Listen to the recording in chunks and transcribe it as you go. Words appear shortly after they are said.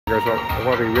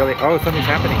what we really... Oh, something's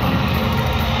happening.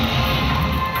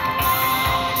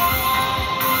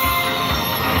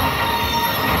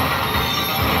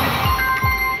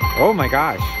 Oh my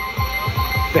gosh.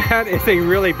 That is a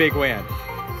really big win.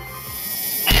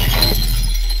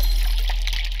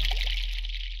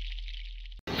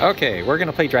 Okay, we're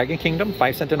gonna play Dragon Kingdom,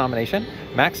 5-cent denomination.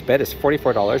 Max bet is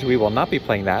 $44. We will not be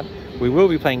playing that. We will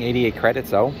be playing 88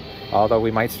 credits though, although we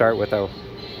might start with a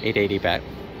 880 bet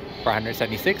for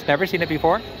 176. Never seen it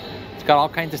before. It's got all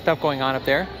kinds of stuff going on up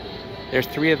there. There's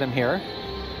 3 of them here.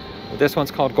 This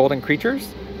one's called Golden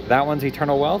Creatures. That one's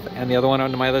Eternal Wealth, and the other one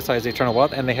on my other side is Eternal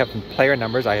Wealth, and they have player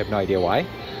numbers. I have no idea why.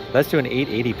 Let's do an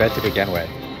 880 bet to begin with.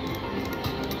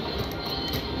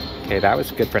 Okay, that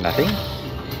was good for nothing.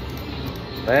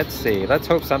 Let's see. Let's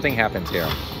hope something happens here.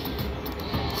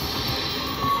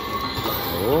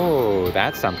 Oh,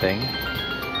 that's something.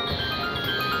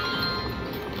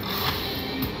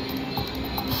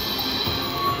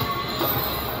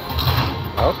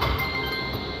 Oh,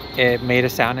 it made a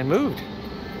sound and moved.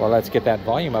 Well, let's get that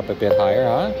volume up a bit higher,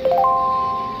 huh?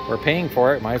 We're paying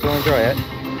for it. Might as well enjoy it.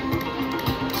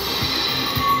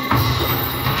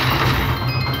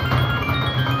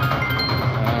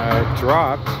 It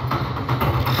dropped.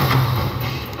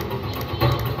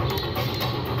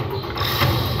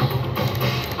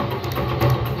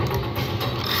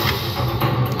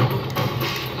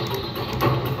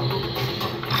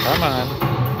 Come on.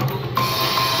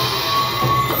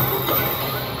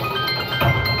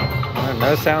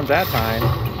 No sounds that time.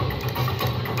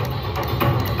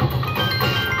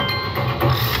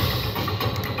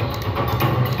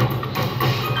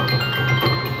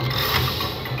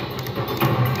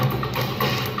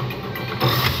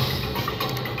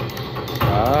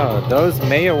 Oh, those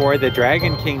may award the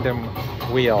Dragon Kingdom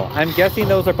wheel. I'm guessing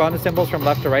those are bonus symbols from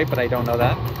left to right, but I don't know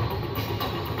that.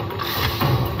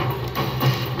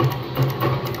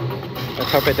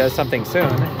 Let's hope it does something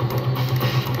soon.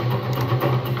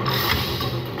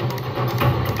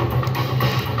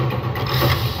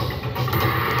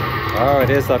 Oh,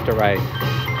 it is left to right.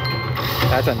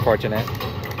 That's unfortunate.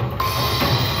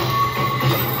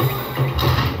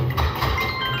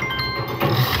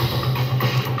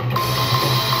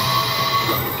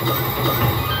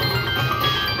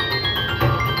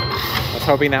 I was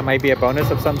hoping that might be a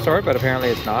bonus of some sort, but apparently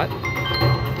it's not.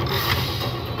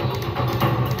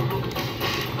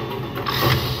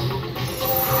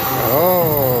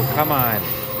 Oh, come on.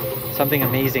 Something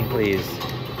amazing, please.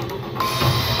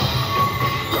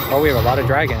 Oh, we have a lot of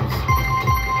dragons.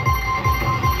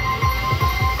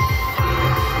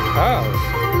 Oh,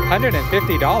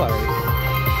 $150.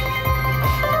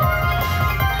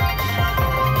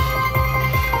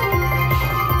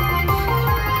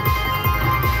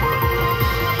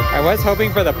 I was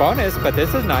hoping for the bonus, but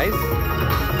this is nice.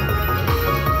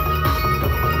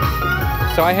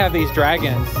 So I have these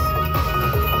dragons,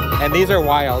 and these are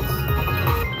wilds.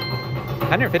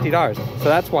 $150, so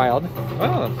that's wild.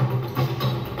 Oh.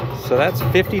 So that's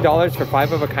 $50 for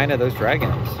 5 of a kind of those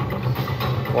dragons.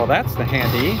 Well, that's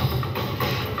handy.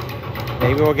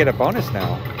 Maybe we'll get a bonus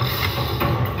now.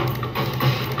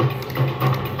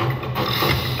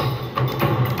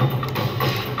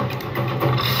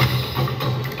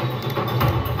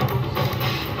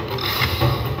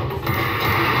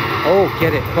 Oh,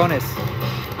 get it, bonus.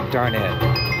 Darn it.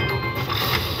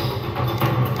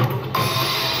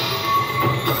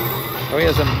 Oh, he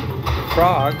has some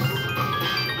frogs.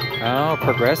 Oh,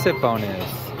 progressive bonus.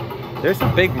 There's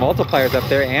some big multipliers up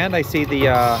there, and I see the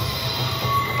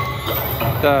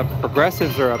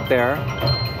progressives are up there.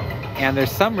 And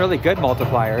there's some really good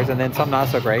multipliers, and then some not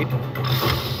so great.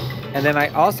 And then I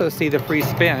also see the free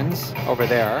spins over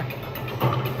there.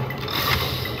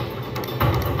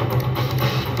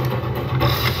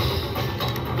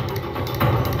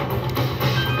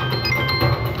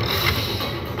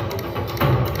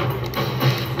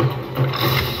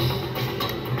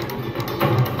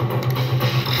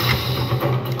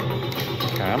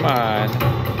 Come on.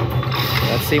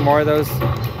 Let's see more of those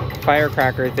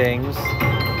firecracker things.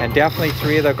 And definitely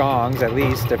 3 of the gongs, at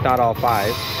least, if not all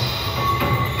 5.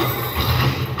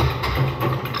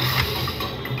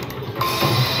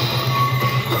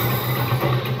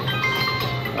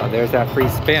 Oh, there's that free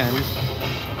spin.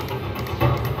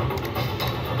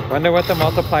 Wonder what the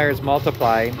multipliers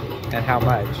multiply and how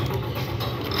much.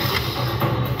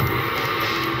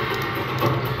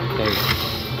 Okay.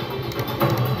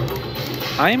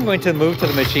 I'm going to move to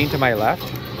the machine to my left,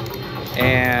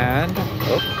 and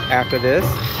after this,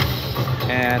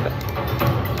 and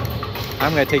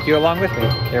I'm going to take you along with me.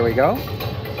 There we go.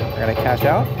 We're going to cash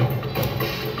out.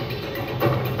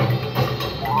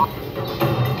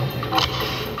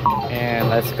 And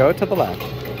let's go to the left.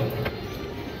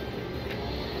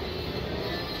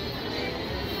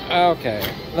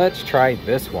 Okay, let's try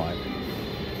this one.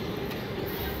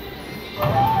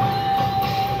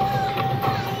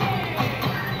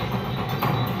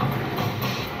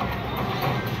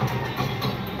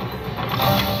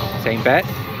 Same bet.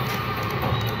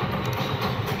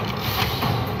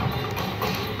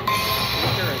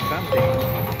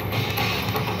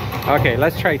 Okay,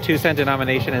 let's try 2-cent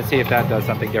denomination and see if that does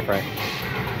something different.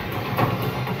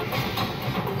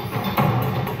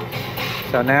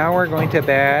 So now we're going to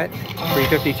bet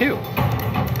 352.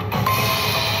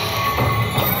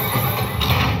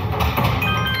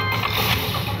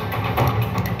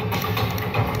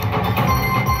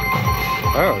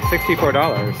 Oh,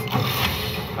 $64.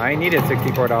 I needed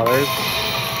 $64.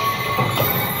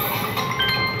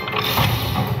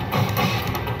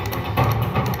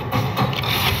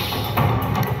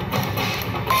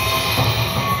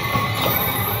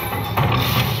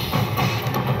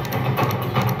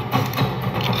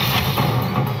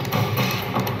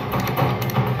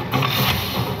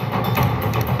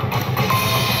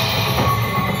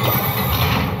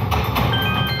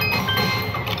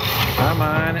 Come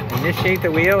on, initiate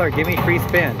the wheel or give me free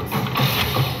spins.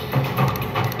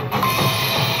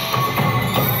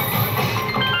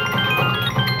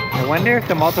 I wonder if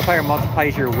the multiplier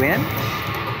multiplies your win?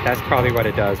 That's probably what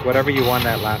it does. Whatever you won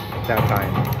that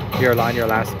time. You're on your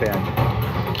last spin.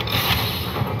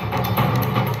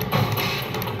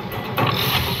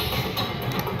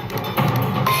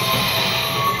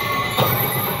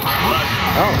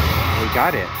 Oh, we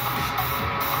got it.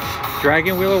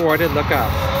 Dragon wheel awarded, look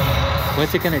up.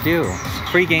 What's it gonna do?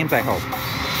 Free games, I hope.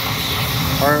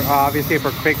 Or obviously a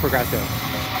big progressive.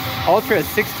 Ultra is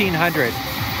 1600.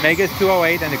 Mega's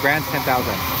 208 and the Grand's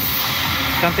 10,000.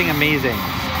 Something amazing.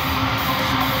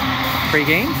 Free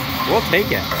games? We'll take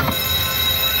it.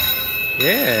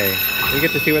 Yay. We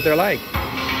get to see what they're like.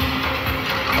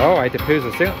 Oh, I had to choose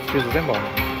a symbol.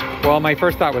 Well, my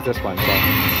first thought was this one. So.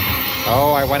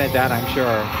 Oh, I wanted that, I'm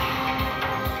sure.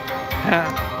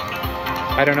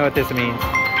 I don't know what this means.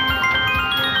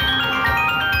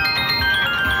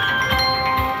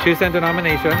 2-cent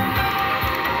denomination.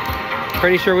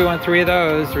 Pretty sure we want 3 of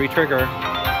those to re-trigger.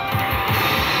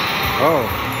 Oh,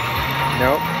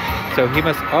 nope. So he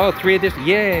must, oh, 3 additional,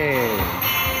 yay!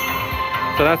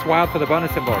 So that's wild for the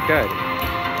bonus symbol, good.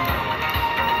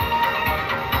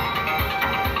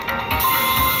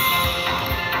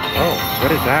 Oh,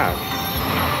 what is that?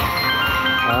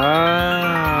 Oh.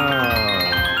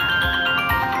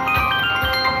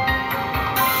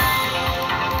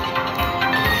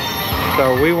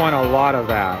 So we want a lot of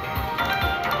that.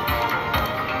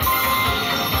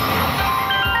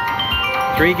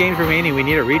 3 games remaining, we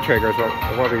need a re-trigger is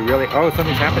what we really, oh,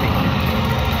 something's happening.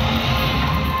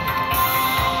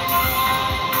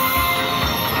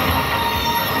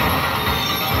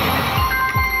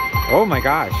 Oh my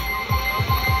gosh.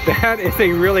 That is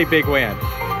a really big win.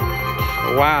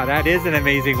 Wow, that is an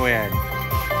amazing win.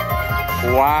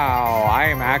 Wow, I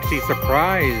am actually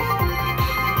surprised.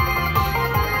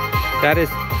 That is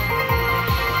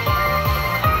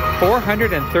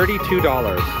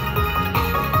 $432.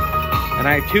 And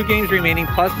I have 2 games remaining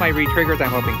plus my re-triggers I'm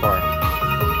hoping for.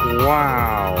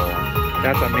 Wow,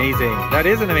 that's amazing. That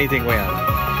is an amazing win.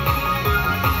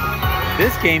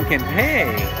 This game can pay.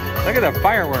 Look at the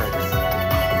fireworks.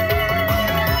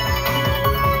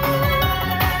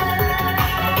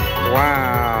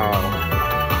 Wow.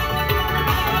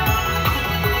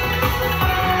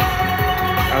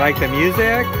 I like the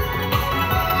music.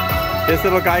 This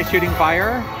little guy shooting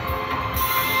fire.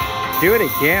 Do it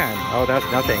again. Oh, that's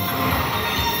nothing.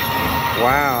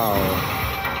 Wow.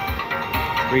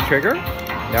 Re-trigger?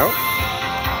 Nope.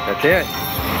 That's it.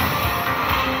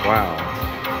 Wow.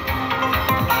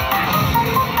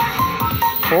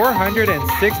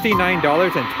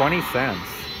 $469.20.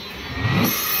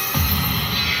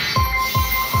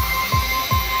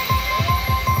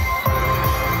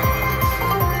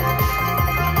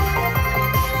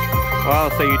 Well,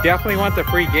 so you definitely want the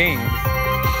free games.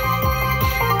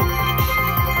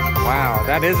 Wow,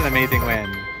 that is an amazing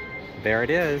win. There it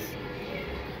is.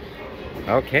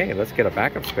 Okay, let's get a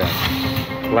backup spin.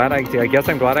 I guess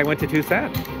I'm glad I went to 2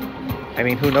 cent. I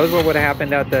mean, who knows what would have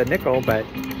happened at the nickel, but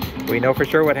we know for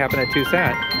sure what happened at 2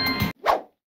 cent.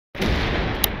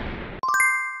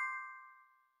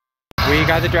 We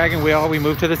got the dragon wheel. We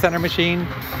moved to the center machine.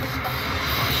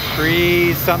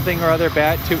 3 something or other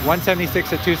bet.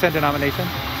 176 at 2 cent denomination.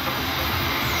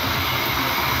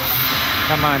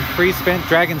 Come on, free spin,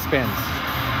 dragon spins.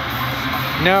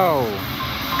 No,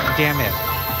 damn it.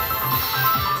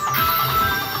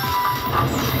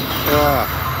 Ugh.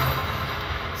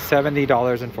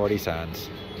 $70.40.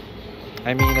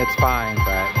 I mean, it's fine,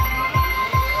 but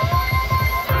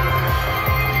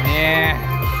yeah,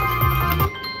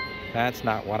 that's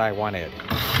not what I wanted.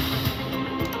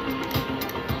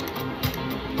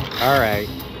 All right,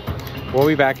 we'll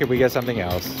be back if we get something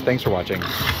else. Thanks for watching.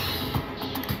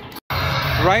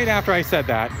 Right after I said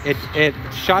that, it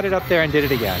shot it up there and did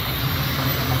it again.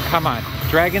 Come on,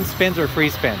 dragon spins or free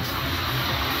spins?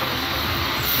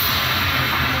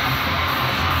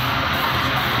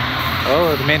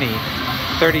 Oh, the mini,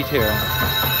 32.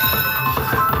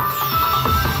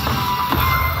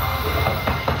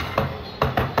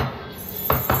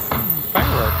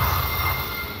 Fireworks.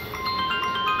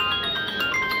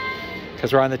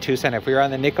 Because we're on the 2 cent. If we were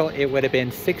on the nickel, it would have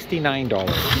been $69.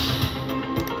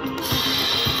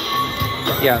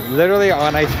 Yeah, literally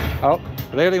when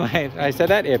I said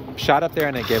that, it shot up there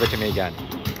and it gave it to me again.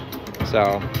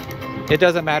 So it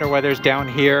doesn't matter whether it's down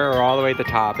here or all the way at the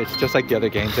top. It's just like the other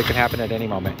games. It can happen at any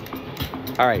moment.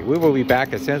 All right, we will be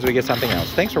back as soon as we get something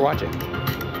else. Thanks for watching.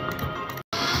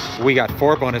 We got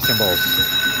 4 bonus symbols.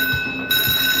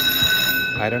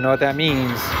 I don't know what that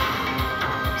means.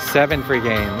 7 free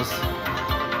games.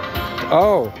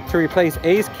 Oh, to replace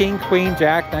ace, king, queen,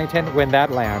 jack, 9, 10 when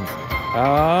that lands.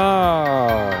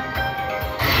 Oh.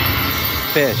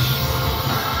 Fish.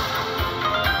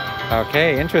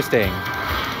 Okay, interesting.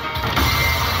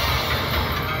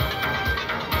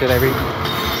 Did I read?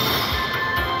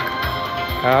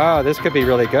 Oh, this could be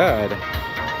really good.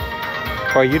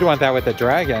 Boy, you'd want that with the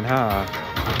dragon, huh?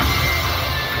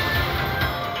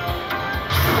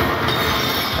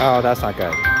 Oh, that's not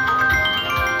good.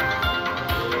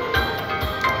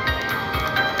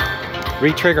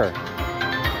 Re-trigger.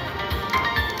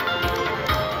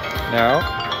 No.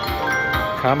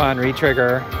 Come on,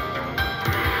 re-trigger.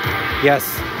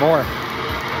 Yes, more.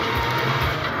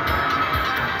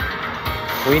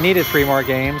 We needed 3 more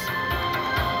games.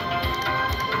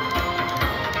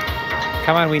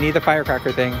 Come on, we need the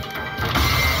firecracker thing.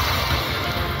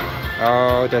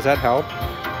 Oh, does that help?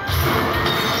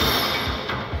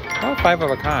 Oh, 5 of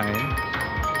a kind.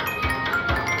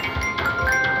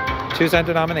 2 cent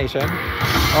denomination.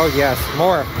 Oh, yes,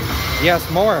 more. Yes,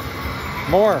 more.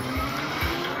 More.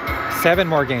 7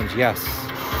 more games, yes.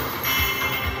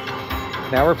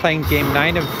 Now we're playing game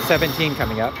 9 of 17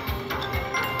 coming up.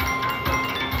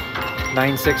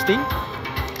 960.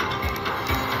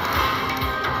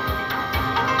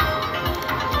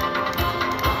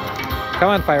 Come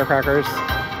on, firecrackers.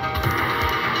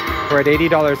 We're at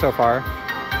 $80 so far.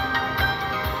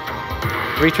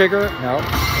 Re-trigger? No.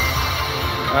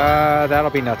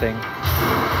 That'll be nothing.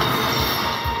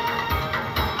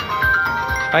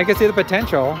 I can see the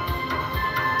potential.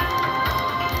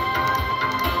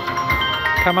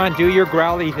 Come on, do your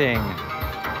growly thing.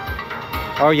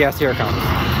 Oh yes, here it comes.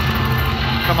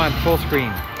 Come on, full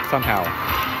screen, somehow.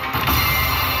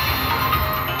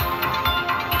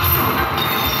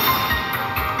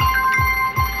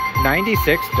 $96,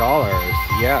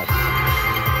 yes.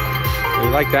 We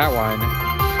like that one.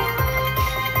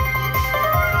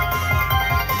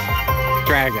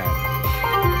 Dragon.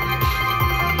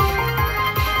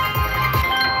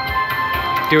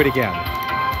 Do it again.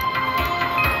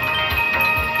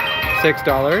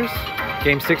 $6.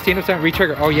 Game 16%.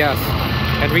 Re-trigger. Oh yes.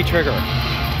 And re-trigger.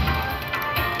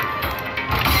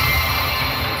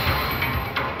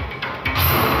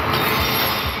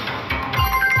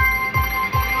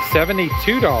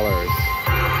 $72.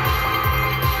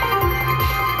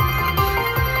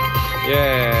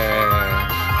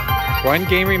 Yeah. 1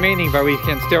 game remaining, but we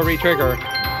can still re-trigger.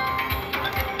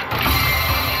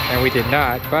 And we did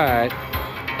not, but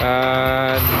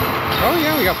oh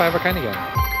yeah, we got 5 of a kind again.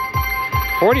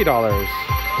 $40.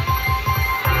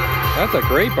 That's a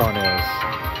great bonus.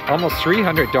 Almost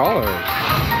 $300.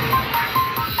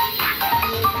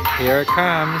 Here it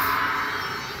comes.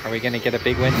 Are we gonna get a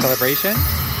big win celebration?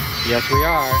 Yes, we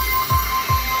are.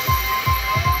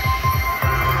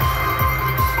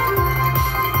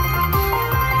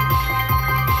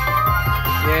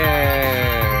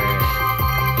 Yay!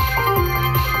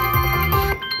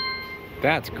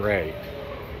 That's great.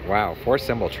 Wow, 4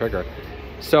 symbol trigger.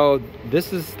 So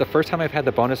this is the first time I've had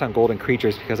the bonus on golden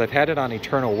creatures because I've had it on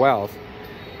eternal wealth,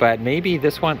 but maybe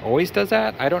this one always does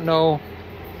that. I don't know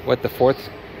what the 4th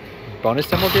bonus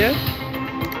symbol did.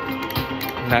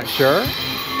 Not sure.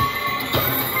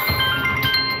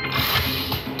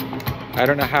 I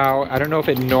don't know if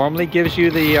it normally gives you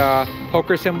the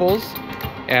poker symbols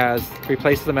as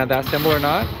replaces them at that symbol or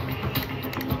not.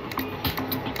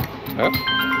 Oh,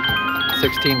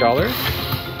 $16.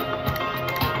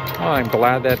 Oh, I'm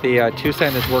glad that the 2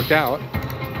 cent has worked out.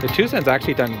 The 2 cent's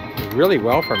actually done really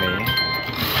well for me.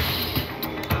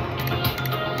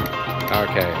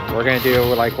 Okay, we're gonna do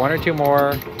like 1 or 2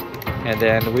 more, and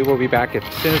then we will be back as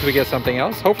soon as we get something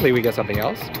else. Hopefully we get something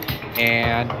else.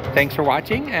 And thanks for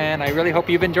watching, and I really hope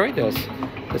you've enjoyed this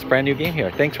brand new game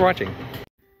here. Thanks for watching.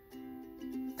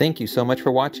 Thank you so much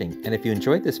for watching, and if you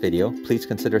enjoyed this video, please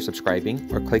consider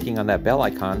subscribing or clicking on that bell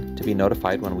icon to be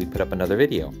notified when we put up another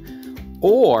video.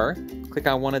 Or click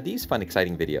on one of these fun,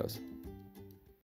 exciting videos.